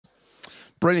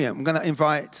Brilliant. I'm going to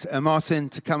invite Martin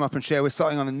to come up and share. We're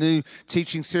starting on a new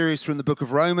teaching series from the book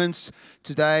of Romans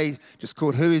today, just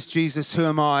called Who is Jesus? Who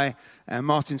am I? And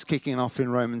Martin's kicking off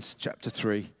in Romans chapter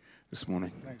 3 this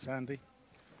morning. Thanks, Andy.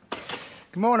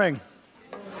 Good morning.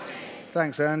 Good morning.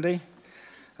 Thanks, Andy.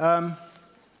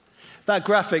 That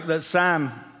graphic that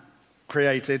Sam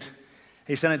created,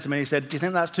 he sent it to me. He said, "Do you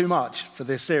think that's too much for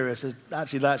this series?" I said,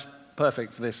 "Actually, that's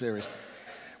perfect for this series."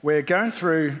 We're going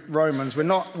through Romans. We're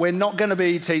not going to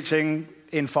be teaching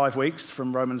in 5 weeks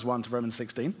from Romans 1 to Romans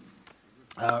 16.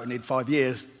 We need 5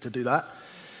 years to do that.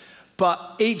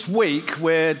 But each week,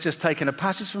 we're just taking a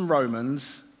passage from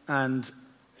Romans and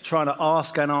trying to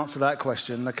ask and answer that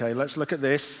question. Okay, let's look at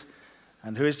this.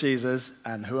 And who is Jesus?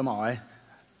 And who am I?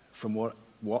 From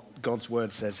what God's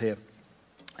word says here.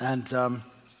 And I'm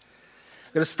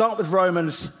going to start with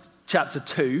Romans chapter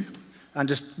 2 and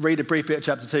just read a brief bit of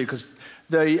chapter 2 because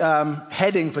the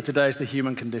heading for today is the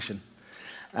human condition.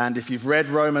 And if you've read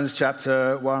Romans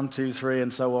chapter 1, 2, 3,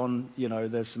 and so on, you know,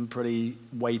 there's some pretty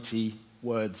weighty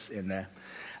words in there.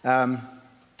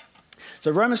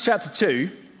 So Romans chapter 2,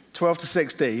 12 to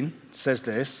 16 says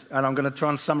this, and I'm going to try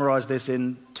and summarize this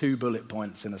in 2 bullet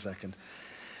points in a second.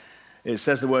 It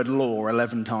says the word law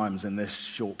 11 times in this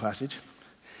short passage.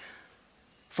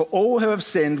 For all who have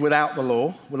sinned without the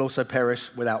law will also perish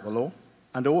without the law,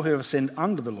 and all who have sinned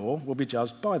under the law will be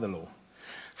judged by the law.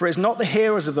 For it is not the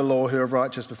hearers of the law who are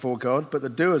righteous before God, but the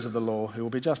doers of the law who will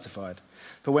be justified.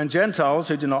 For when Gentiles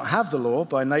who do not have the law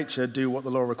by nature do what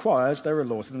the law requires, they are a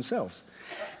law to themselves,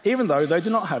 even though they do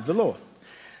not have the law.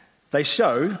 They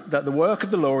show that the work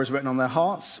of the law is written on their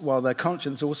hearts, while their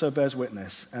conscience also bears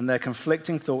witness, and their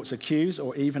conflicting thoughts accuse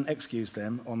or even excuse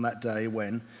them on that day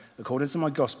when, according to my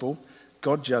gospel,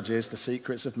 God judges the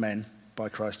secrets of men by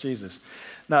Christ Jesus.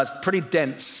 Now, it's a pretty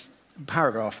dense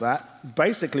paragraph, that.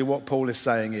 Basically, what Paul is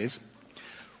saying is,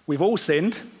 we've all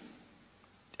sinned.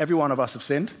 Every one of us have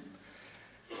sinned.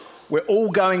 We're all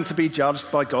going to be judged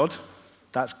by God.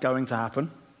 That's going to happen.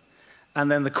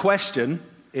 And then the question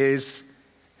is,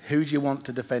 who do you want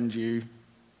to defend you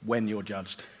when you're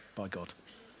judged by God?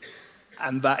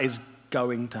 And that is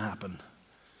going to happen.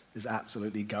 Is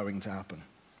absolutely going to happen.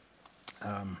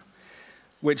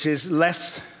 Which is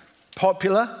less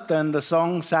popular than the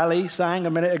song Sally sang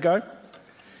a minute ago.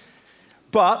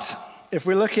 But if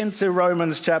we look into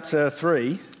Romans chapter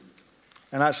 3,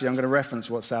 and actually I'm going to reference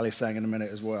what Sally sang in a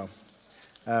minute as well.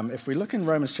 If we look in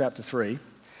Romans chapter 3,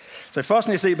 so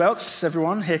fasten your seatbelts,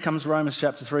 everyone. Here comes Romans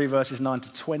chapter 3, verses 9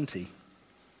 to 20.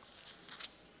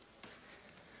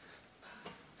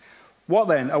 What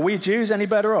then? Are we Jews any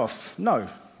better off? No,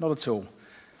 not at all.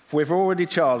 For we've already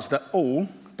charged that all,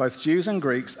 both Jews and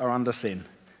Greeks, are under sin,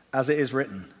 as it is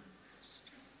written.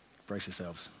 Brace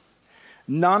yourselves.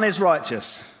 None is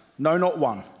righteous, no, not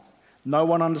one. No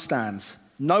one understands.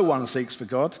 No one seeks for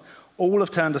God. All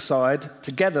have turned aside.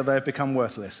 Together they have become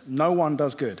worthless. No one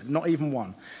does good, not even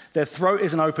one. Their throat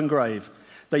is an open grave.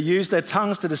 They use their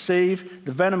tongues to deceive.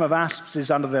 The venom of asps is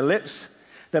under their lips.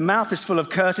 Their mouth is full of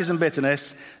curses and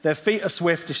bitterness. Their feet are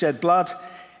swift to shed blood.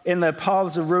 In their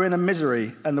paths are ruin and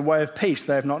misery, and the way of peace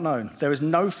they have not known. There is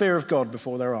no fear of God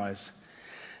before their eyes.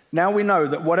 Now we know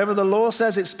that whatever the law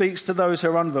says, it speaks to those who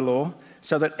are under the law,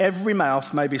 so that every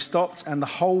mouth may be stopped and the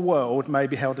whole world may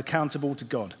be held accountable to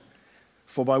God.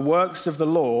 For by works of the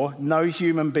law, no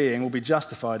human being will be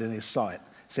justified in his sight,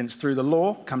 since through the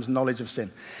law comes knowledge of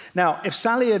sin. Now, if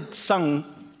Sally had sung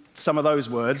some of those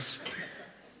words,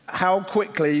 how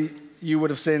quickly you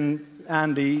would have seen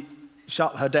Andy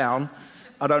shut her down,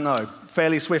 I don't know,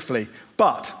 fairly swiftly.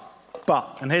 But,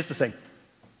 and here's the thing,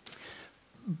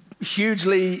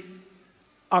 hugely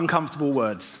uncomfortable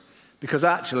words, because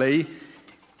actually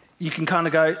you can kind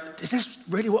of go, is this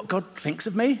really what God thinks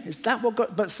of me? Is that what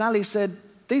God, but Sally said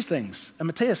these things, and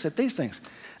Matthias said these things,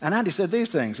 and Andy said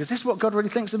these things. Is this what God really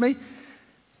thinks of me?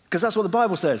 Because that's what the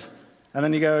Bible says. And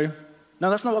then you go, no,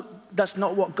 that's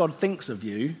not what God thinks of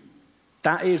you.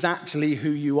 That is actually who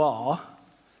you are.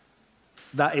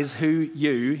 That is who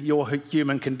your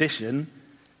human condition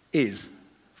is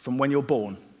from when you're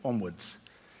born onwards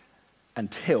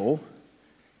until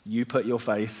you put your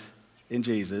faith in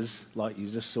Jesus, like you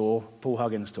just saw Paul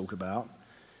Huggins talk about.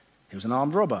 He was an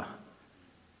armed robber.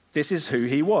 This is who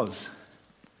he was.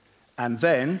 And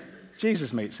then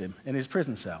Jesus meets him in his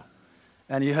prison cell.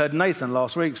 And you heard Nathan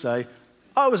last week say,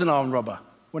 I was an armed robber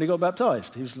when he got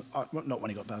baptized. He was not when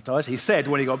he got baptized. He said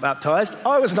when he got baptized,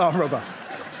 I was an armed robber.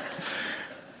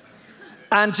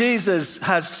 And Jesus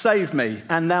has saved me,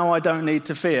 and now I don't need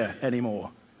to fear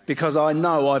anymore because I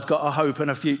know I've got a hope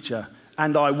and a future.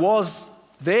 And I was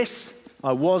this,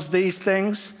 I was these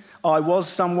things, I was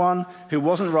someone who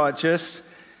wasn't righteous,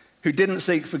 who didn't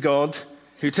seek for God,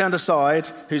 who turned aside,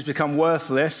 who's become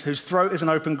worthless, whose throat is an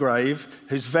open grave,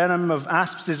 whose venom of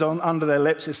asps is under their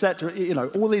lips, etc. You know,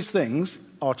 all these things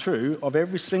are true of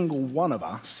every single one of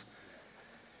us.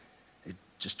 It's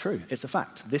just true. It's a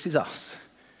fact. This is us.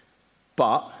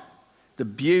 But the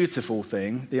beautiful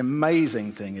thing, the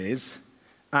amazing thing is,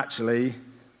 actually,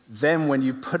 then when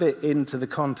you put it into the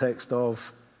context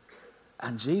of,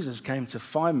 and Jesus came to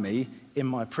find me in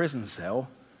my prison cell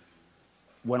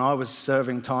when I was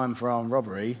serving time for armed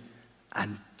robbery,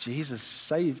 and Jesus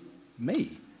saved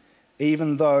me,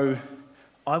 even though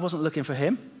I wasn't looking for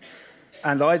him.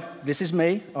 And this is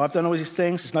me. I've done all these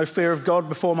things. There's no fear of God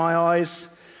before my eyes.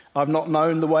 I've not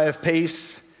known the way of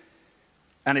peace.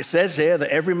 And it says here that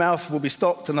every mouth will be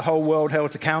stopped and the whole world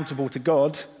held accountable to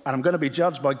God, and I'm going to be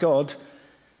judged by God.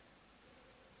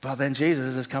 But then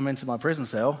Jesus has come into my prison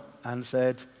cell and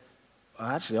said,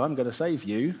 actually, I'm going to save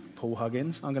you, Paul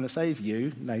Huggins. I'm going to save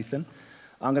you, Nathan.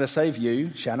 I'm going to save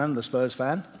you, Shannon, the Spurs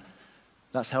fan.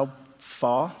 That's how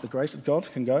far the grace of God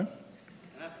can go.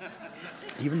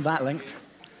 Even that length.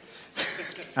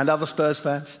 And other Spurs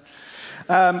fans.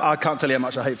 I can't tell you how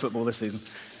much I hate football this season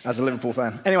as a Liverpool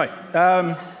fan. Anyway,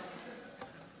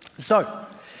 so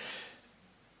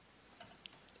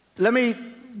let me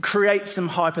create some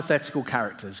hypothetical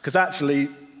characters, because actually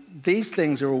these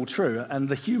things are all true, and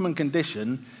the human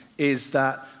condition is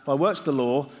that by works of the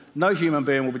law, no human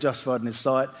being will be justified in his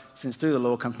sight, since through the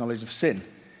law comes knowledge of sin.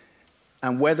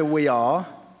 And whether we are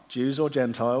Jews or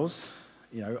Gentiles,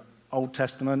 you know, Old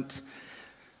Testament,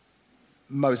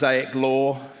 Mosaic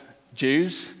law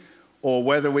Jews, or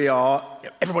whether we are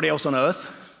everybody else on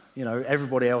earth, you know,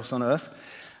 everybody else on earth,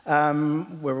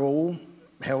 we're all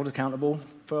held accountable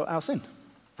for our sin.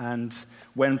 And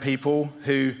when people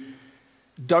who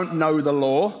don't know the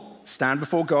law stand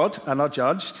before God and are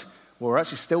judged, well, we're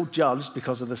actually still judged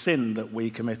because of the sin that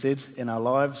we committed in our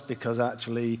lives, because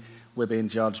actually we're being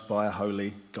judged by a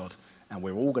holy God. And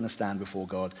we're all going to stand before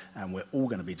God, and we're all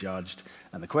going to be judged.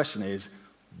 And the question is,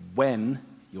 when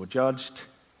you're judged,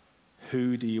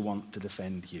 who do you want to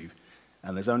defend you?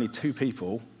 And there's only two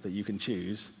people that you can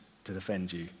choose to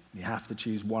defend you. You have to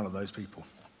choose one of those people.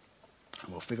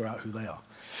 And we'll figure out who they are.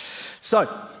 So,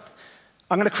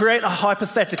 I'm going to create a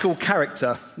hypothetical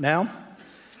character now.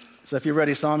 So if you're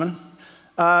ready, Simon.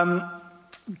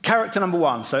 Character number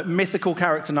one, so mythical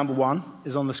character number one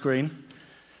is on the screen.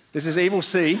 This is Evil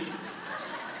C.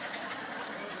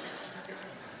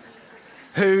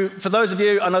 Who, for those of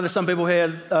you, I know there's some people here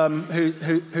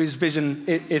whose vision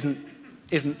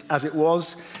isn't as it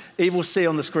was. Evil C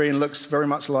on the screen looks very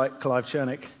much like Clive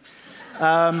Chernick.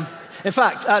 In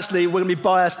fact, actually, we're going to be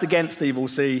biased against Evil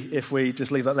C if we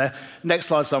just leave that there. Next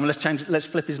slide, Simon. Let's change it. Let's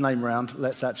flip his name around.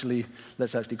 Let's actually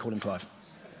call him Clive.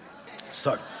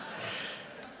 So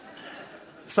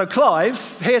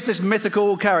Clive, here's this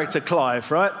mythical character,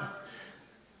 Clive, right?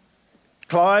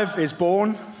 Clive is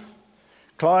born.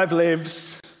 Clive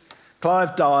lives.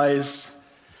 Clive dies.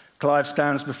 Clive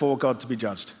stands before God to be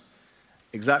judged.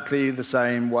 Exactly the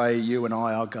same way you and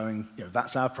I are going. You know,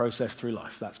 that's our process through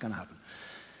life. That's going to happen.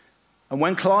 And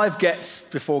when Clive gets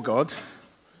before God,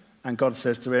 and God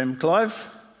says to him,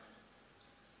 Clive,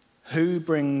 who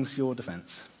brings your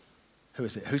defense? Who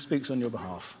is it? Who speaks on your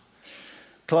behalf?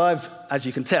 Clive, as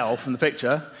you can tell from the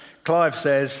picture, Clive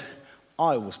says,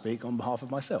 I will speak on behalf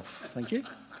of myself. Thank you.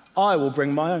 I will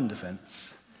bring my own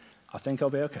defense. I think I'll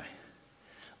be okay.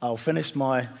 I'll finish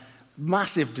my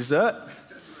massive dessert,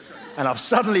 and I've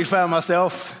suddenly found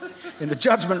myself in the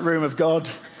judgment room of God,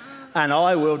 and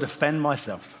I will defend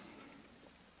myself.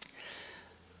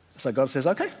 So God says,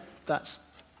 okay, that's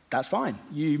fine.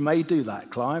 You may do that,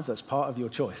 Clive. That's part of your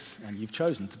choice, and you've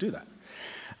chosen to do that.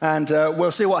 And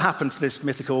we'll see what happened to this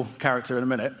mythical character in a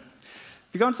minute. If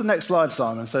you go on to the next slide,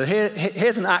 Simon. So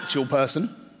here's an actual person,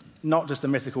 not just a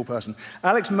mythical person.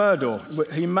 Alex Murdaugh,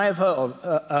 who you may have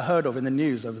heard of in the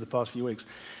news over the past few weeks.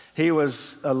 He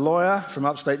was a lawyer from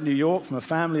upstate New York, from a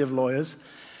family of lawyers.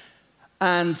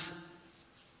 And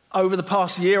over the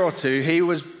past year or two, he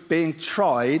was being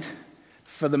tried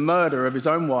for the murder of his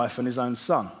own wife and his own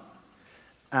son.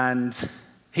 And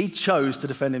he chose to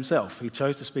defend himself. He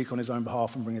chose to speak on his own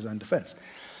behalf and bring his own defense.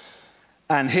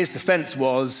 And his defense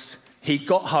was, he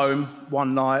got home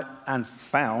one night and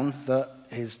found that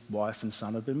his wife and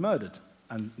son had been murdered.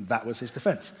 And that was his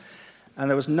defense. And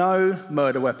there was no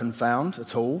murder weapon found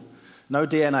at all, no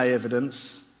DNA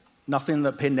evidence, nothing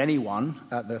that pinned anyone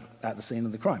at the scene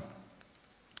of the crime.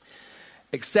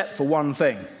 Except for one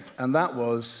thing, and that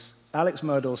was Alex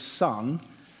Murdaugh's son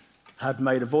had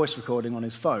made a voice recording on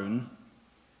his phone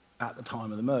at the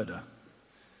time of the murder,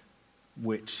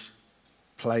 which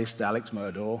placed Alex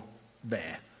Murdaugh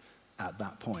there. at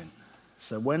that point.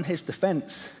 So when his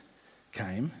defense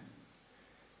came,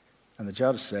 and the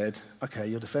judge said, okay,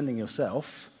 you're defending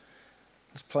yourself,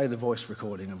 let's play the voice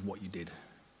recording of what you did.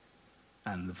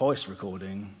 And the voice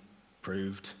recording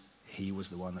proved he was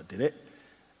the one that did it,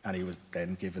 and he was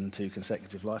then given 2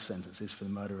 consecutive life sentences for the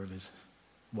murder of his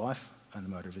wife and the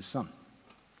murder of his son.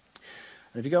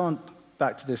 And if you go on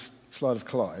back to this slide of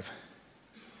Clive.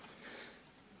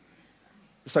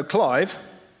 So Clive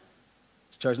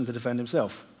has chosen to defend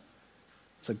himself.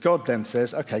 So God then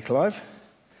says, okay, Clive,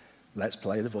 let's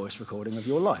play the voice recording of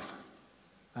your life.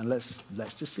 And let's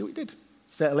just see what you did.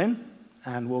 Settle in,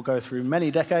 and we'll go through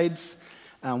many decades,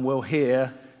 and we'll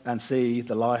hear and see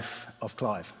the life of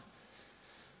Clive.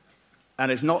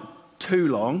 And it's not too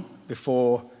long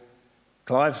before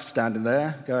Clive's standing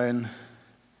there going,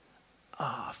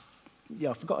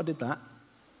 yeah, I forgot I did that,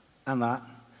 and that,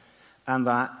 and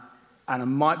that, and I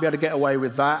might be able to get away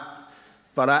with that,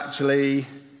 but actually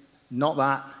not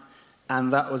that,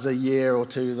 and that was a year or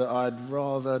 2 that I'd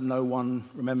rather no one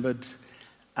remembered,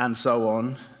 and so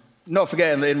on. Not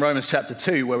forgetting that in Romans chapter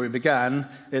 2, where we began,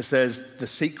 it says the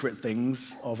secret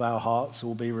things of our hearts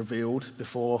will be revealed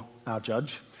before our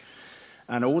judge.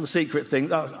 And all the secret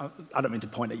things, I don't mean to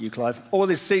point at you, Clive, all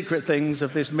these secret things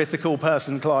of this mythical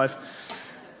person, Clive,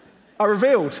 are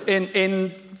revealed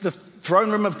in the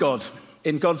throne room of God,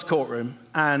 in God's courtroom.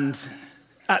 And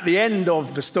at the end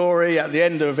of the story, at the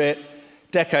end of it,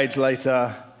 decades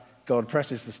later, God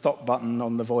presses the stop button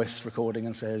on the voice recording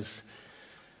and says,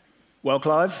 well,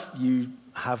 Clive, you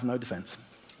have no defense.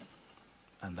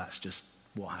 And that's just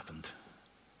what happened.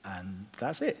 And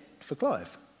that's it for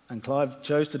Clive. And Clive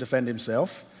chose to defend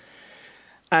himself.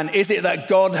 And is it that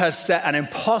God has set an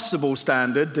impossible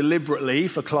standard deliberately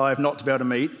for Clive not to be able to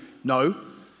meet? No.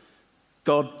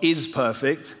 God is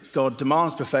perfect. God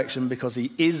demands perfection because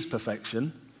he is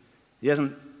perfection. He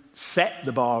hasn't set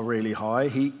the bar really high.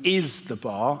 He is the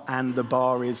bar, and the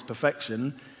bar is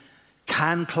perfection.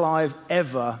 Can Clive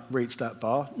ever reach that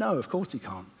bar? No, of course he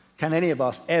can't. Can any of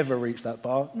us ever reach that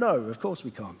bar? No, of course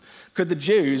we can't. Could the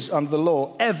Jews under the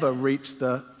law ever reach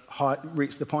the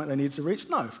point they need to reach?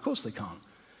 No, of course they can't.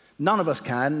 None of us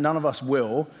can, none of us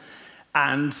will.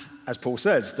 And as Paul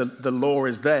says, the law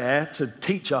is there to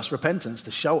teach us repentance,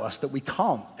 to show us that we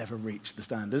can't ever reach the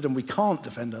standard and we can't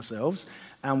defend ourselves,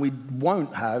 and we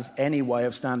won't have any way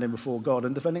of standing before God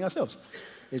and defending ourselves.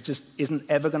 It just isn't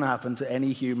ever going to happen to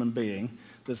any human being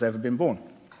that's ever been born.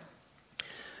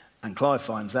 And Clive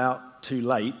finds out too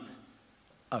late,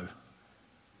 oh,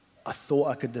 I thought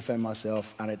I could defend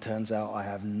myself, and it turns out I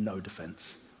have no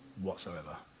defense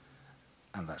whatsoever.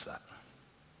 And that's that.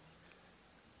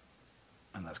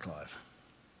 And that's Clive.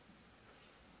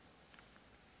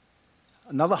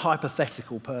 Another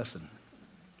hypothetical person.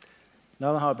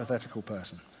 Another hypothetical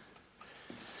person.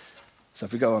 So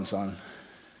if we go on, Simon.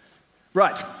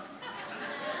 Right.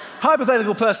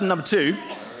 Hypothetical person number 2.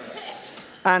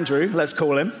 Andrew, let's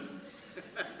call him.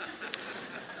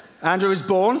 Andrew is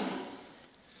born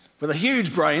with a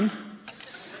huge brain.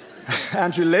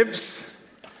 Andrew lives.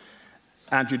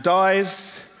 Andrew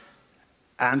dies.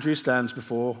 Andrew stands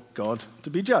before God to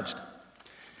be judged.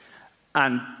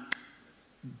 And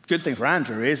good thing for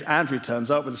Andrew is Andrew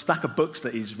turns up with a stack of books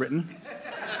that he's written,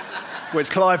 which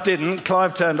Clive didn't.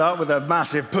 Clive turned up with a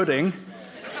massive pudding.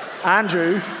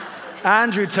 Andrew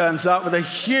turns up with a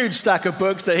huge stack of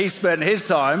books that he spent his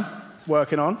time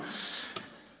working on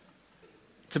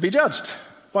to be judged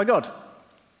by God.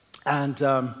 And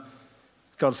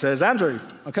God says, Andrew,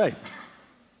 okay,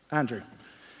 Andrew,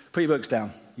 put your books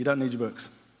down. You don't need your books.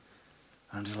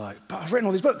 Andrew's like, but I've written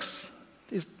all these books.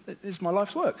 It's my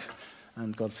life's work.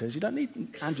 And God says, you don't need,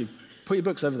 Andrew, put your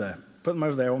books over there. Put them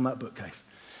over there on that bookcase.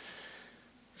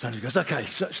 So Andrew goes, okay,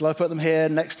 shall I put them here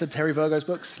next to Terry Virgo's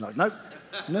books? Like, nope.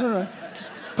 No.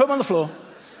 Just put them on the floor.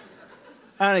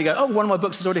 And he goes, oh, one of my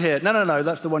books is already here. No,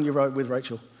 that's the one you wrote with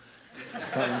Rachel.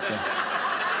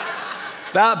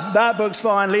 That book's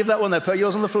fine. Leave that one there. Put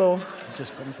yours on the floor.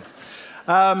 Just put them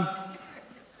on the floor.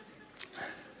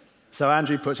 So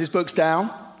Andrew puts his books down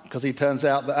because he turns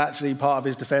out that actually part of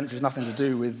his defense is nothing to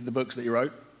do with the books that he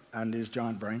wrote and his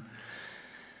giant brain.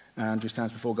 Andrew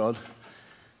stands before God,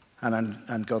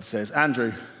 and God says,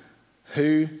 Andrew,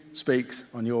 who speaks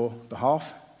on your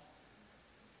behalf?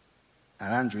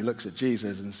 And Andrew looks at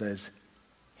Jesus and says,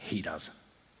 he does.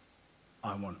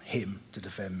 I want him to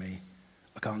defend me.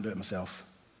 I can't do it myself.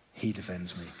 He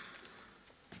defends me.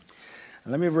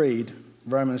 And let me read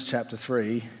Romans chapter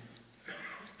 3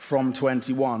 from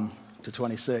 21 to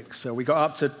 26. So we got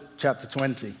up to chapter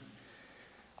 20.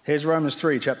 Here's Romans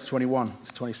 3, chapter 21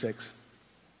 to 26.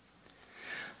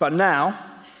 But now,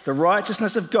 the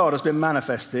righteousness of God has been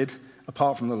manifested,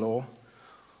 apart from the law,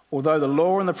 although the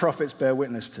law and the prophets bear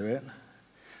witness to it,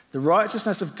 the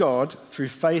righteousness of God through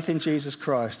faith in Jesus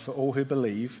Christ for all who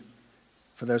believe,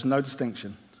 for there is no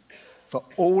distinction. For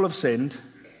all have sinned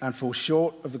and fall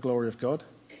short of the glory of God,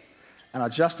 and are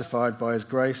justified by his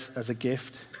grace as a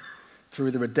gift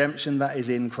through the redemption that is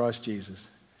in Christ Jesus,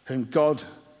 whom God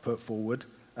put forward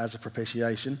as a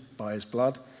propitiation by his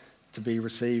blood to be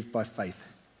received by faith.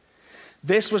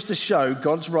 This was to show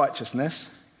God's righteousness,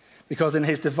 because in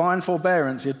his divine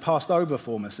forbearance he had passed over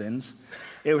former sins.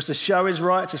 It was to show his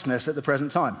righteousness at the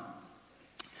present time,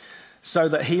 so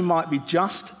that he might be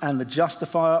just and the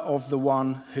justifier of the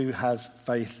one who has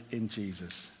faith in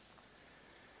Jesus.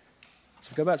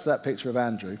 So go back to that picture of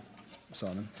Andrew,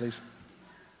 Simon, please.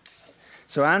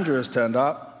 So Andrew has turned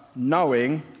up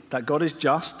knowing that God is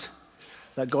just,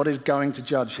 that God is going to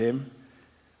judge him,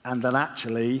 and that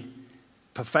actually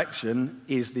perfection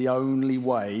is the only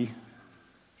way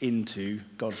into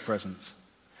God's presence.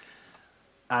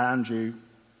 And Andrew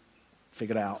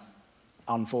figured out,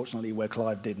 unfortunately, where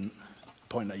Clive didn't.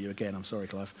 Pointing at you again, I'm sorry,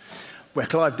 Clive. Where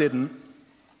Clive didn't,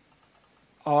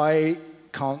 I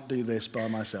can't do this by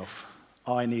myself.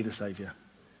 I need a saviour.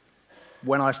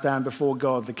 When I stand before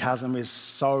God, the chasm is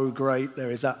so great,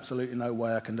 there is absolutely no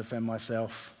way I can defend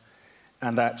myself.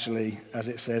 And actually, as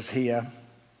it says here,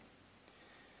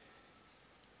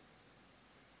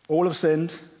 all have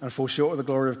sinned and fall short of the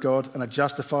glory of God and are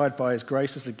justified by his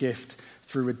grace as a gift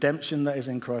through redemption that is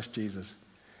in Christ Jesus,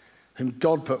 whom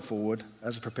God put forward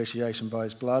as a propitiation by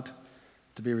his blood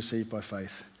to be received by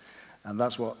faith. And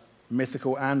that's what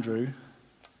mythical Andrew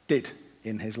did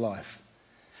in his life.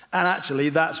 And actually,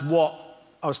 that's what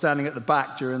I was standing at the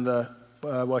back during the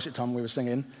worship time we were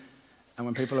singing, and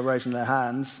when people are raising their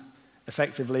hands,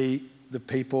 effectively the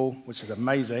people, which is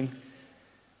amazing,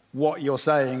 what you're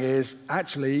saying is,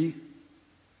 actually,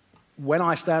 when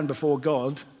I stand before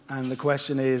God and the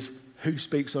question is, who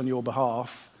speaks on your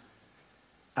behalf?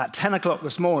 At 10 o'clock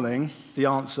this morning, the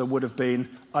answer would have been,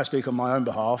 I speak on my own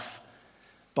behalf.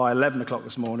 By 11 o'clock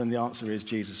this morning, the answer is,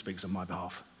 Jesus speaks on my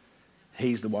behalf.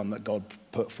 He's the one that God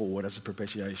put forward as a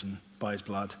propitiation by his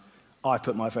blood. I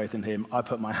put my faith in him. I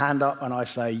put my hand up and I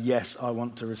say, yes, I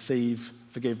want to receive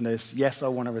forgiveness. Yes, I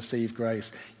want to receive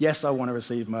grace. Yes, I want to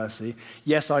receive mercy.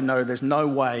 Yes, I know there's no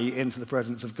way into the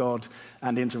presence of God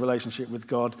and into relationship with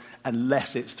God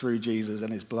unless it's through Jesus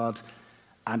and his blood.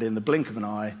 And in the blink of an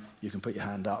eye, you can put your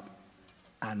hand up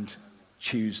and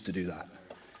choose to do that.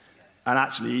 And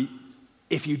actually,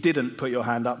 if you didn't put your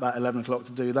hand up at 11 o'clock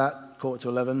to do that,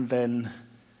 11:15, then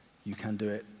you can do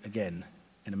it again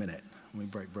in a minute when we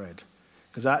break bread.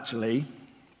 Because actually,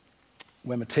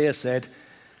 when Matthias said,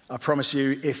 I promise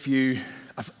you, if you,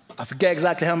 I forget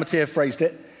exactly how Matthias phrased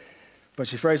it, but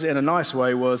she phrased it in a nice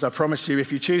way, was, I promise you,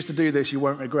 if you choose to do this, you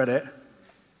won't regret it.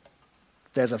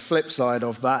 There's a flip side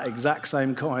of that exact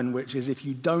same coin, which is if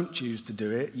you don't choose to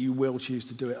do it, you will choose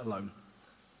to do it alone.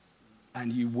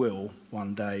 And you will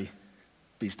one day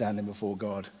be standing before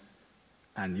God,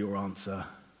 and your answer,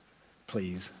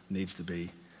 please, needs to be,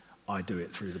 I do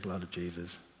it through the blood of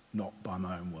Jesus, not by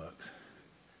my own works.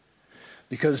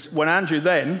 Because when Andrew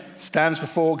then stands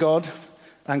before God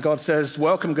and God says,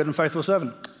 welcome, good and faithful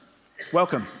servant.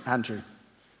 Welcome, Andrew.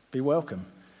 Be welcome.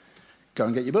 Go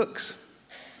and get your books.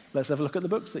 Let's have a look at the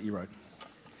books that you wrote.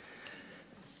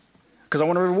 Because I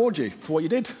want to reward you for what you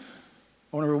did.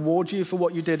 I want to reward you for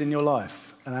what you did in your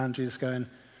life. And Andrew's going,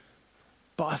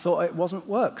 but I thought it wasn't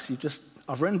works.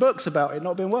 I've written books about it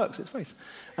not being works, it's faith.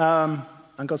 And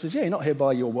God says, yeah, you're not here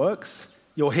by your works.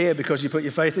 You're here because you put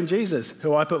your faith in Jesus,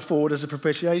 who I put forward as a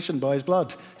propitiation by his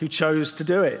blood, who chose to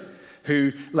do it,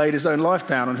 who laid his own life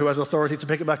down and who has authority to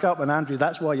pick it back up. And Andrew,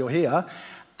 that's why you're here.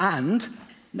 And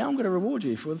now I'm going to reward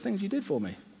you for the things you did for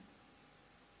me.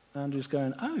 Andrew's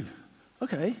going, oh,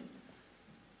 okay.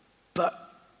 But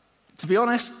to be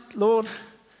honest, Lord,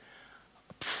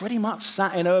 I pretty much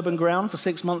sat in urban ground for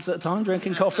 6 months at a time,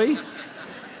 drinking coffee,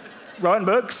 writing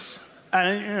books,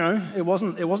 and it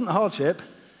wasn't a hardship.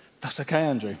 That's okay,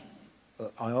 Andrew.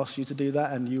 I asked you to do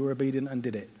that, and you were obedient and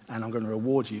did it, and I'm going to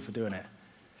reward you for doing it.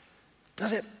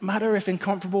 Does it matter if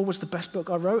Incomparable was the best book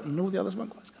I wrote and all the others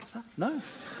weren't quite as good as that? No.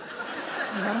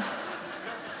 Doesn't matter.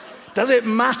 Does it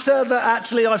matter that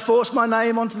actually I forced my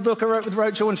name onto the book I wrote with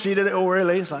Rachel and she did it all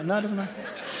really? It's like, no, it doesn't matter.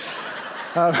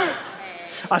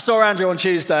 I saw Andrew on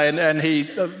Tuesday and he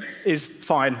is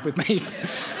fine with me.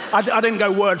 I didn't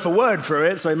go word for word through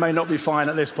it, so he may not be fine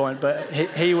at this point, but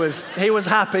he was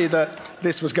happy that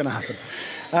this was going to happen.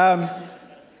 And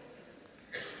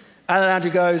then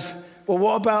Andrew goes, well,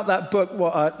 what about that book,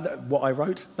 what I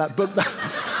wrote? That book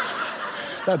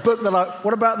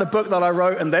What about the book that I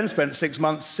wrote and then spent 6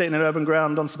 months sitting in urban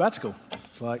ground on sabbatical?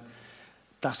 It's like,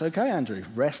 that's okay, Andrew.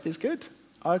 Rest is good.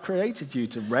 I created you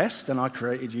to rest and I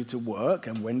created you to work.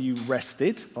 And when you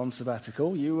rested on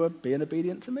sabbatical, you were being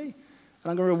obedient to me. And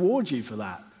I'm going to reward you for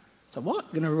that. So what?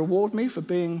 You're going to reward me for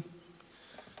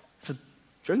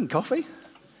drinking coffee?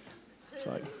 It's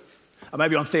like, I may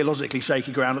be on theologically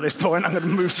shaky ground at this point. I'm going to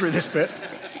move through this bit.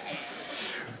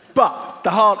 But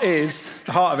the heart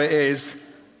of it is,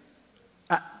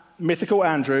 mythical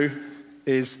Andrew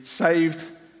is saved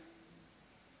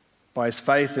by his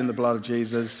faith in the blood of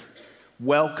Jesus,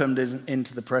 welcomed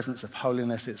into the presence of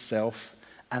holiness itself,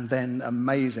 and then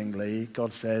amazingly,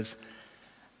 God says,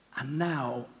 and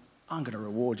now I'm going to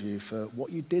reward you for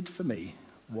what you did for me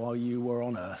while you were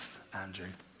on earth, Andrew.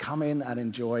 Come in and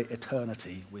enjoy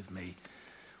eternity with me,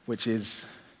 which is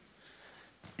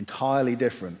entirely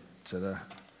different to the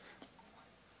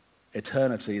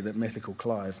eternity that mythical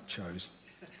Clive chose.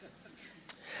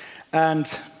 And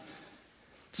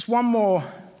just one more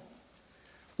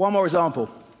example.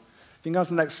 If you can go to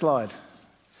the next slide.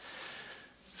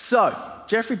 So,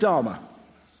 Jeffrey Dahmer,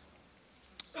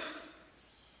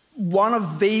 one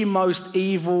of the most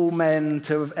evil men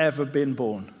to have ever been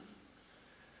born.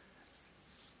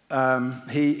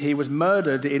 He was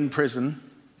murdered in prison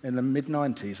in the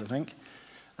mid-90s, I think.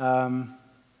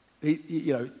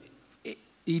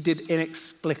 He did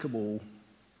inexplicable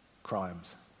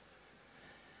crimes.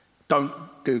 Don't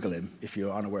Google him if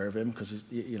you're unaware of him, because,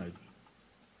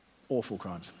 awful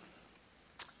crimes.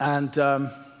 And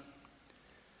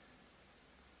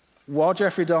while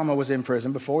Jeffrey Dahmer was in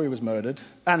prison, before he was murdered,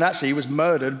 and actually he was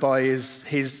murdered by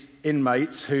his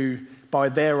inmates who, by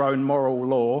their own moral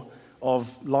law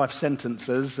of life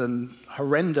sentences and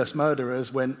horrendous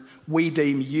murderers, went, we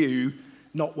deem you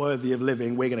not worthy of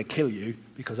living, we're going to kill you,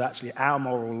 because actually our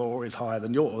moral law is higher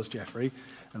than yours, Jeffrey,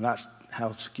 and that's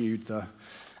how skewed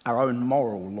our own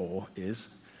moral law is.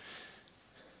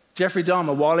 Jeffrey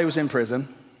Dahmer, while he was in prison,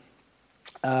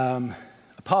 a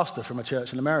pastor from a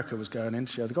church in America was going in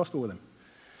to share the gospel with him.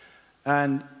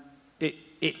 And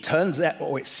it turns out,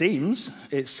 or it seems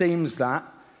that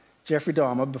Jeffrey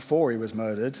Dahmer, before he was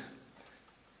murdered,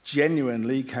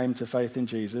 genuinely came to faith in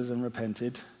Jesus and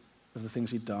repented of the things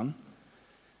he'd done.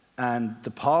 And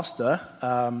the pastor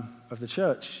of the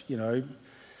church,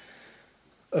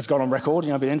 has gone on record,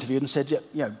 been interviewed and said,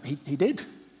 he did.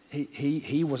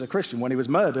 He was a Christian. When he was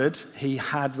murdered, he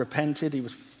had repented. He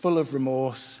was full of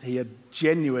remorse. He had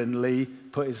genuinely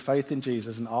put his faith in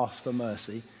Jesus and asked for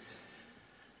mercy.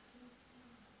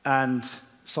 And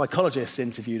psychologists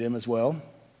interviewed him as well.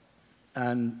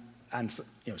 And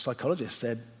psychologists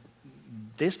said,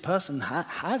 this person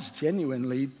has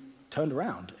genuinely turned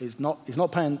around. He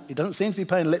doesn't seem to be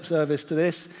paying lip service to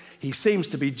this. He seems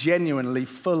to be genuinely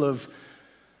full of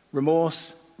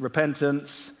remorse,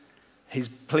 repentance. He's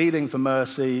pleading for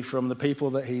mercy from the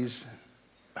people that he's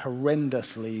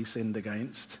horrendously sinned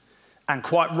against, and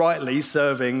quite rightly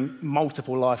serving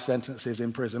multiple life sentences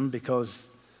in prison, because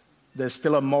there's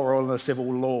still a moral and a civil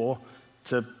law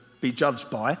to be judged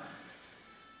by.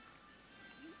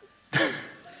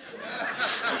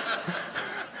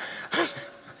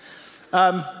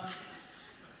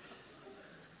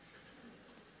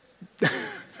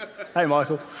 Hey,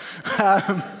 Michael.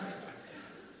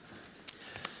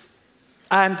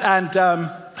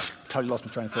 Totally lost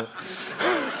my train of thought.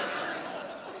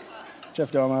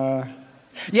 Jeff Dahmer.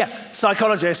 Yeah,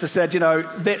 psychologists have said,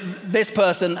 this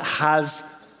person has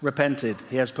repented.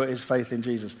 He has put his faith in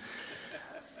Jesus.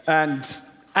 And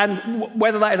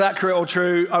whether that is accurate or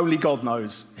true, only God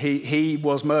knows. He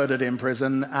was murdered in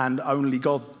prison, and only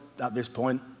God at this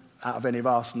point, out of any of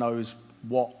us, knows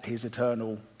what his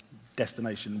eternal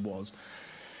destination was.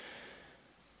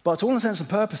 But to all intents and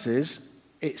purposes,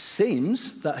 it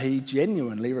seems that he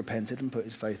genuinely repented and put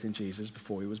his faith in Jesus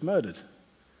before he was murdered.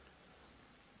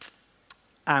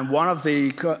 And one of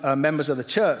the members of the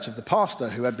church, of the pastor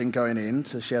who had been going in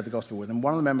to share the gospel with him,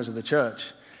 one of the members of the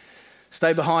church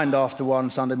stayed behind after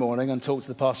one Sunday morning and talked to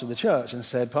the pastor of the church and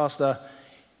said, Pastor,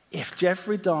 if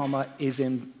Jeffrey Dahmer is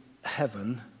in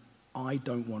heaven, I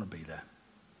don't want to be there.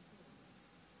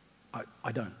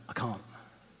 I can't.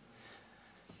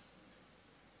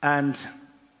 And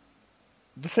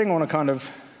the thing I want to kind of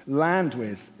land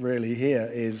with really here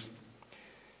is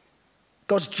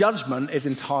God's judgment is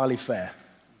entirely fair.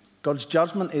 God's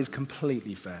judgment is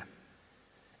completely fair.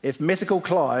 If mythical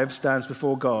Clive stands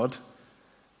before God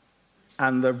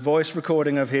and the voice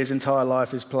recording of his entire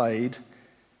life is played,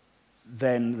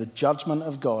 then the judgment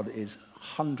of God is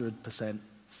 100%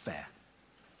 fair.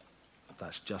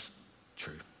 That's just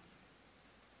true.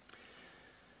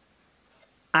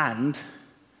 And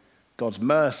God's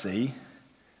mercy,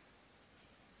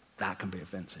 that can be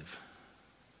offensive.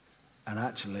 And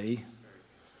actually,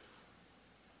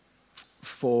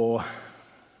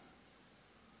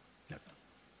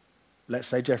 let's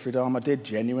say Jeffrey Dahmer did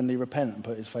genuinely repent and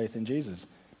put his faith in Jesus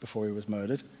before he was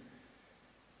murdered.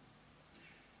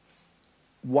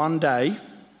 One day,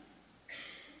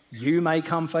 you may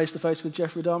come face to face with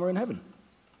Jeffrey Dahmer in heaven.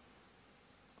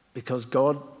 Because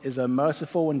God is a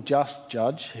merciful and just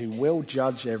judge who will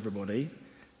judge everybody,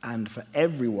 and for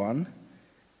everyone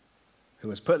who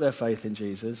has put their faith in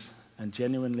Jesus and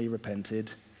genuinely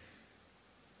repented,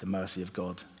 the mercy of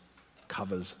God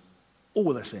covers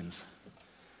all their sins.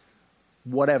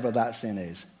 Whatever that sin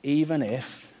is, even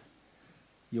if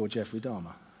you're Jeffrey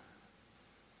Dahmer.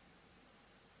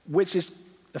 Which is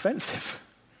offensive.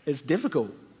 It's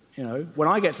difficult, When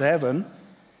I get to heaven,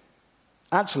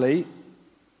 actually,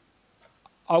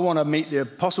 I want to meet the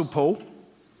Apostle Paul.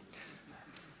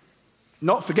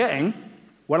 Not forgetting,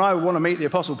 when I want to meet the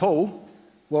Apostle Paul,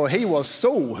 well, he was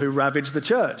Saul who ravaged the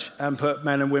church and put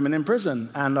men and women in prison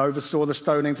and oversaw the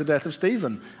stoning to death of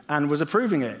Stephen and was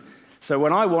approving it. So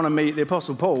when I want to meet the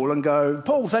Apostle Paul and go,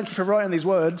 Paul, thank you for writing these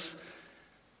words,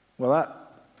 well,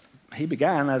 he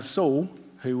began as Saul,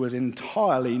 who was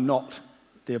entirely not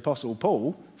the Apostle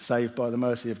Paul, saved by the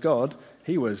mercy of God.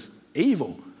 He was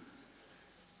evil.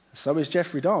 So is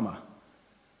Jeffrey Dahmer.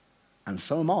 And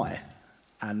so am I.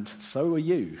 And so are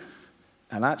you.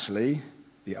 And actually,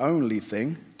 the only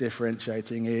thing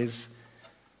differentiating is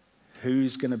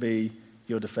who's going to be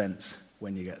your defense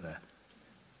when you get there.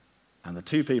 And the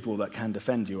two people that can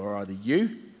defend you are either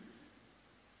you,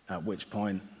 at which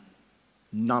point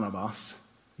none of us,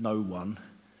 no one,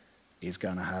 is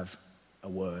going to have a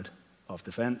word of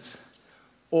defense,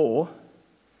 or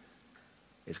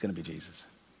it's going to be Jesus.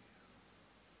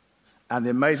 And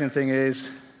the amazing thing is,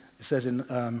 it says in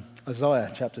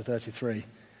Isaiah chapter 33,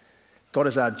 God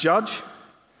is our judge,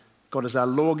 God is our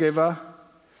lawgiver,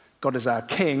 God is our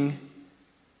king,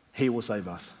 he will save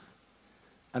us.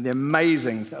 And the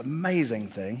amazing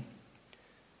thing,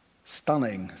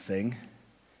 stunning thing,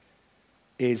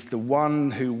 is the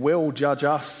one who will judge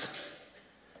us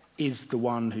is the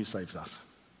one who saves us.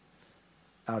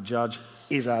 Our judge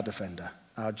is our defender.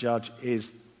 Our judge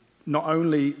is not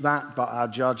only that, but our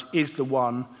judge is the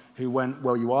one who went,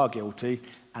 well, you are guilty,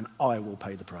 and I will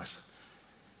pay the price.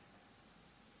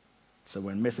 So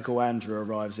when mythical Andrew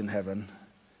arrives in heaven,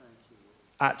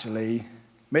 actually,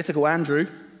 mythical Andrew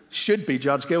should be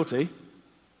judged guilty,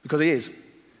 because he is.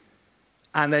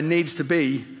 And there needs to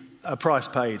be a price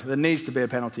paid. There needs to be a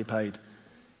penalty paid.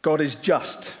 God is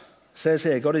just. It says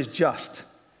here, God is just.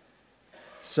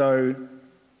 So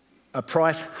a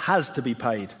price has to be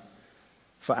paid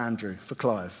for Andrew, for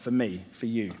Clive, for me, for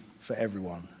you, for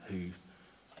everyone who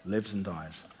lives and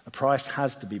dies. A price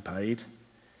has to be paid,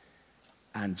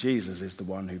 and Jesus is the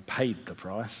one who paid the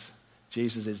price.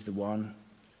 Jesus is the one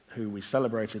who we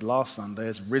celebrated last Sunday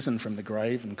has risen from the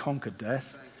grave and conquered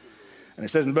death. And it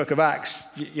says in the book of Acts,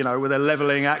 with their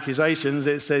leveling accusations,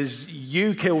 it says,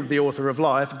 you killed the author of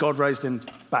life, God raised him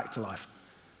back to life.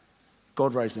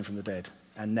 God raised him from the dead,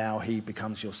 and now he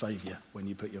becomes your savior when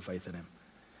you put your faith in him.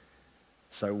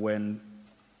 So when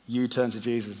you turn to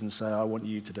Jesus and say, I want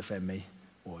you to defend me,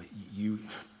 or you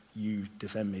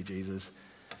defend me, Jesus,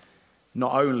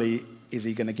 not only is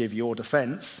he going to give your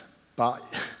defense, but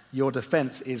your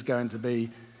defense is going to be,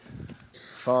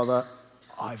 Father,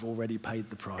 I've already paid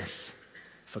the price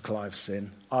for Clive's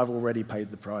sin. I've already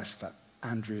paid the price for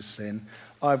Andrew's sin.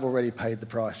 I've already paid the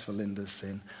price for Linda's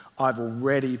sin. I've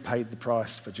already paid the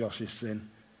price for Josh's sin.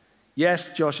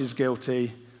 Yes, Josh is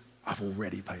guilty. I've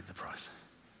already paid the price.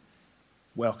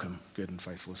 Welcome, good and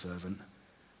faithful servant.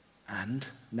 And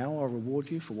now I'll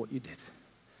reward you for what you did.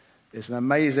 It's an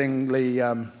amazingly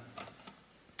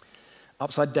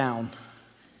upside down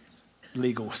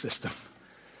legal system.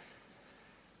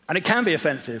 And it can be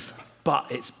offensive, but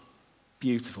it's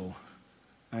beautiful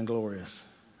and glorious.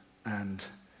 And,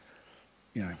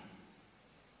 should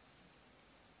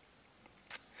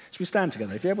we stand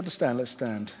together? If you're able to stand, let's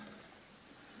stand.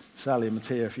 Sally and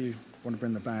Mattia, if you want to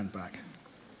bring the band back.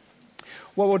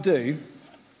 What we'll do,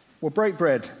 we'll break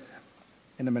bread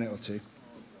in a minute or two.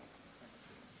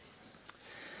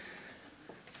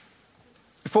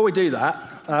 Before we do that,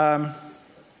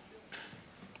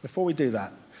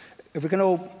 if we can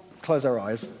all close our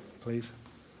eyes, please.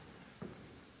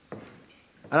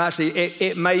 And actually,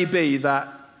 it may be that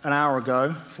an hour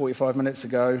ago, 45 minutes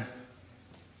ago,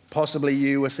 possibly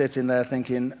you were sitting there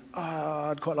thinking,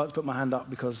 I'd quite like to put my hand up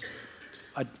because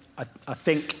I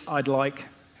think I'd like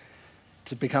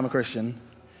to become a Christian,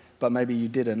 but maybe you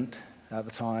didn't at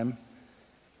the time.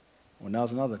 Well,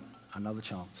 now's another another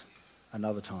chance,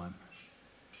 another time.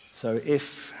 So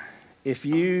if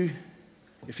you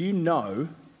know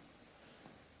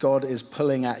God is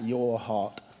pulling at your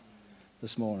heart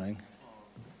this morning,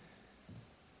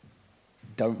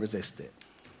 don't resist it.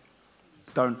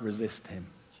 Don't resist him.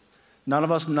 None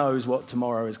of us knows what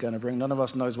tomorrow is going to bring. None of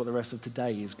us knows what the rest of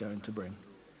today is going to bring.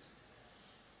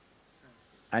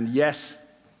 And yes,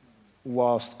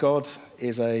 whilst God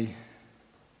is a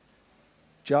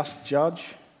just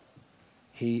judge,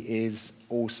 he is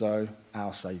also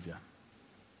our Saviour.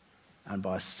 And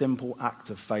by a simple act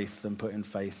of faith and putting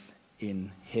faith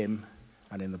in him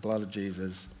and in the blood of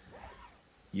Jesus,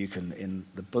 you can, in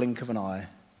the blink of an eye,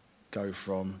 go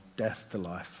from death to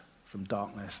life, from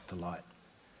darkness to light,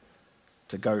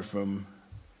 to go from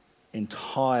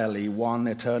entirely one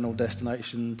eternal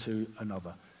destination to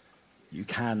another. You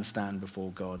can stand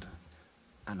before God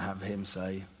and have him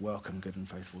say, welcome, good and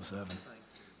faithful servant,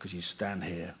 because you stand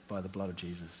here by the blood of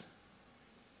Jesus.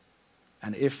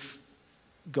 And if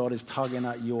God is tugging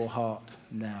at your heart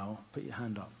now, put your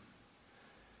hand up.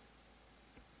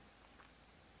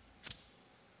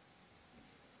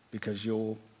 Because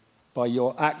by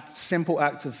your simple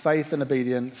act of faith and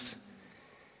obedience,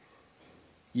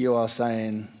 you are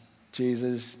saying,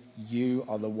 Jesus, you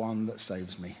are the one that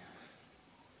saves me.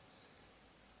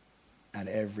 And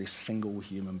every single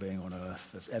human being on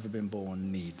earth that's ever been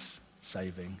born needs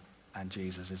saving, and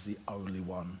Jesus is the only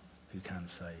one who can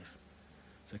save.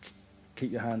 So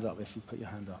keep your hands up if you put your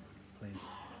hand up, please.